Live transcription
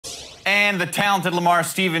And the talented Lamar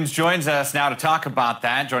Stevens joins us now to talk about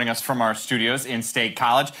that, joining us from our studios in State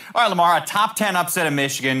College. All right, Lamar, a top 10 upset of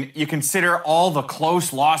Michigan. You consider all the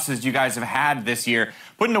close losses you guys have had this year.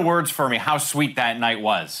 Put into words for me how sweet that night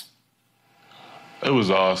was. It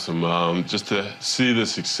was awesome. Just to see the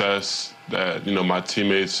success that, my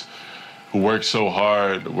teammates who worked so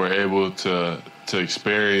hard were able to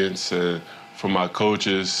experience. And for my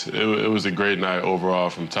coaches, it was a great night overall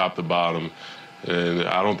from top to bottom. And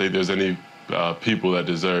I don't think there's any people that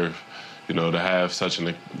deserve, to have such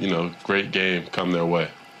a, great game come their way.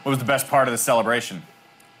 What was the best part of the celebration?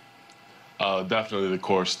 Definitely the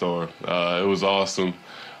court storm. It was awesome.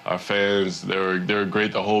 Our fans, they were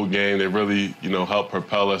great the whole game. They really, helped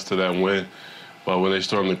propel us to that win. But when they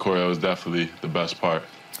stormed the court, that was definitely the best part.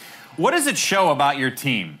 What does it show about your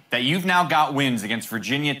team that you've now got wins against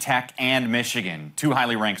Virginia Tech and Michigan, two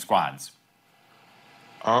highly ranked squads?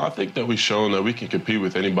 I think that we've shown that we can compete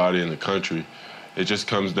with anybody in the country. It just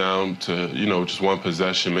comes down to, just one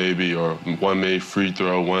possession maybe, or one made free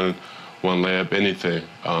throw, one layup, anything.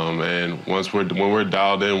 And when we're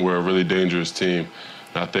dialed in, we're a really dangerous team.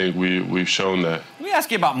 And I think we've shown that. Let me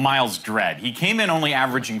ask you about Miles Dredd. He came in only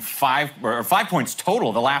averaging 5 points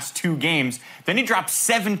total the last 2 games. Then he dropped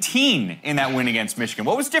 17 in that win against Michigan.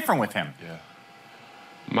 What was different with him? Yeah,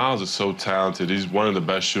 Miles is so talented. He's one of the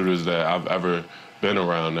best shooters that I've ever been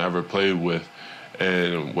around, ever played with.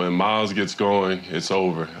 And when Miles gets going, it's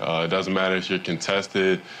over. It doesn't matter if you're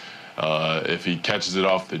contested, if he catches it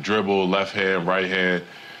off the dribble, left hand, right hand.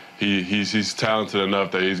 He's talented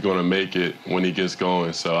enough that he's going to make it when he gets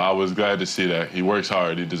going. So I was glad to see that. He works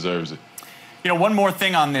hard. He deserves it. One more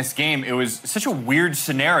thing on this game. It was such a weird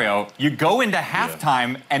scenario. You go into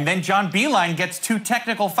halftime, and then John Beilein gets 2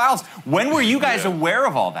 technical fouls. When were you guys aware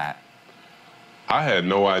of all that? I had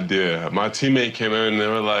no idea. My teammate came in and they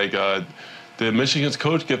were like, did Michigan's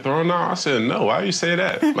coach get thrown out? I said, no, why you say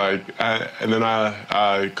that? And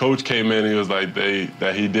then coach came in and he was like,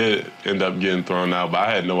 that he did end up getting thrown out, but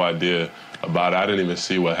I had no idea about it. I didn't even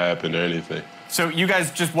see what happened or anything. So you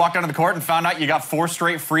guys just walked onto the court and found out you got 4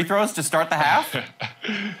 straight free throws to start the half?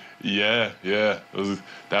 Yeah.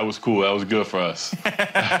 That was cool. That was good for us.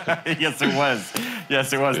 Yes, it was.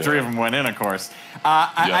 Yes, it was. Yeah. 3 of them went in, of course.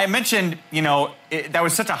 I mentioned, that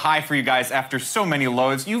was such a high for you guys after so many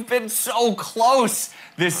lows. You've been so close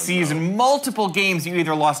this season. Multiple games you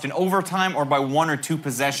either lost in overtime or by 1 or 2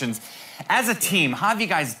 possessions. As a team, how have you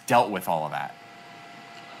guys dealt with all of that?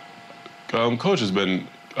 Coach has been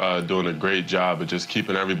doing a great job of just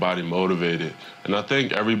keeping everybody motivated. And I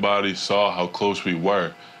think everybody saw how close we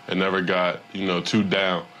were and never got, too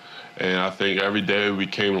down. And I think every day we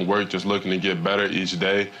came to work just looking to get better each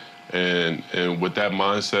day. And with that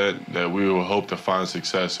mindset that we would hope to find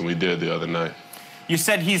success, and we did the other night. You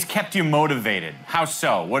said he's kept you motivated. How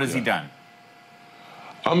so? What has he done?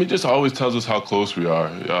 He just always tells us how close we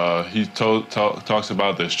are. He talks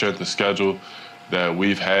about the strength of schedule that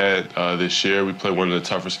we've had this year. We play one of the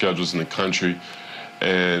toughest schedules in the country.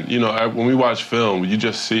 And, when we watch film, you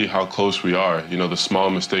just see how close we are. The small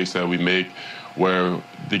mistakes that we make where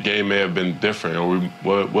the game may have been different, or we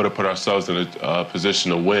would have put ourselves in a position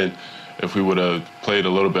to win if we would have played a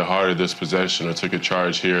little bit harder this possession or took a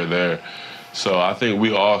charge here or there. So I think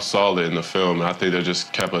we all saw it in the film, and I think that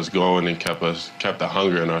just kept us going and kept the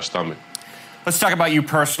hunger in our stomach. Let's talk about you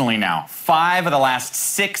personally now. 5 of the last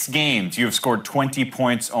 6 games, you have scored 20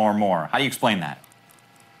 points or more. How do you explain that?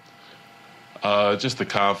 Just the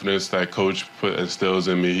confidence that Coach instills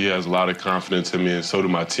in me. He has a lot of confidence in me, and so do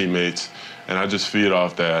my teammates. And I just feed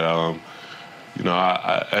off that.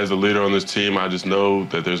 As a leader on this team, I just know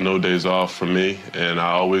that there's no days off for me, and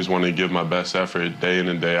I always want to give my best effort day in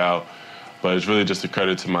and day out. But it's really just a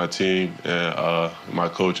credit to my team and my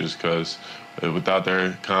coaches, because without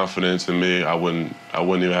their confidence in me, I wouldn't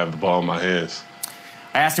even have the ball in my hands.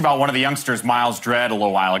 I asked you about one of the youngsters, Miles Dredd, a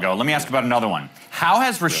little while ago. Let me ask you about another one. How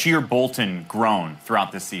has Rasheer Bolton grown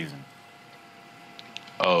throughout this season?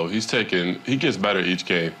 Oh, he gets better each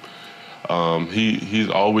game. He's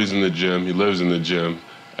always in the gym. He lives in the gym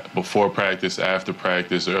before practice, after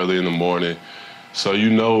practice, early in the morning. So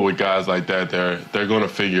with guys like that, they're going to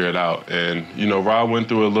figure it out. And Rob went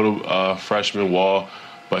through a little freshman wall,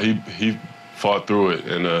 but he fought through it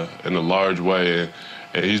in a large way.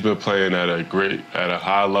 And he's been playing at a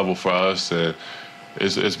high level for us. And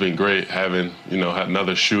it's been great having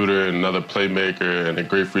another shooter and another playmaker and a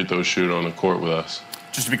great free throw shooter on the court with us.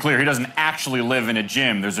 Just to be clear, he doesn't actually live in a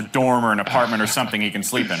gym. There's a dorm or an apartment or something he can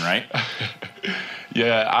sleep in, right?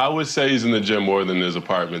 Yeah, I would say he's in the gym more than his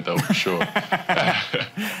apartment, though, for sure.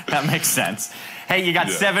 That makes sense. Hey, you got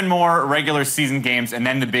 7 more regular season games and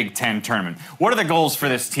then the Big Ten tournament. What are the goals for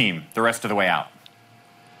this team the rest of the way out?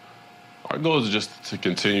 Our goal is just to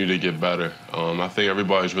continue to get better. I think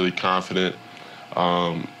everybody's really confident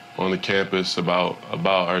on the campus about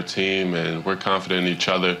our team, and we're confident in each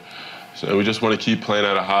other. So we just want to keep playing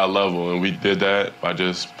at a high level, and we did that by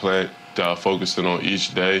just focusing on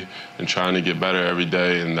each day and trying to get better every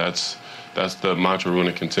day, and that's the mantra we're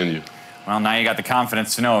going to continue. Well, now you got the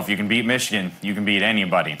confidence to know if you can beat Michigan, you can beat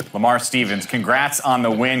anybody. Lamar Stevens, congrats on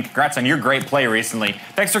the win. Congrats on your great play recently.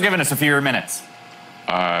 Thanks for giving us a few minutes.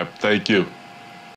 Thank you.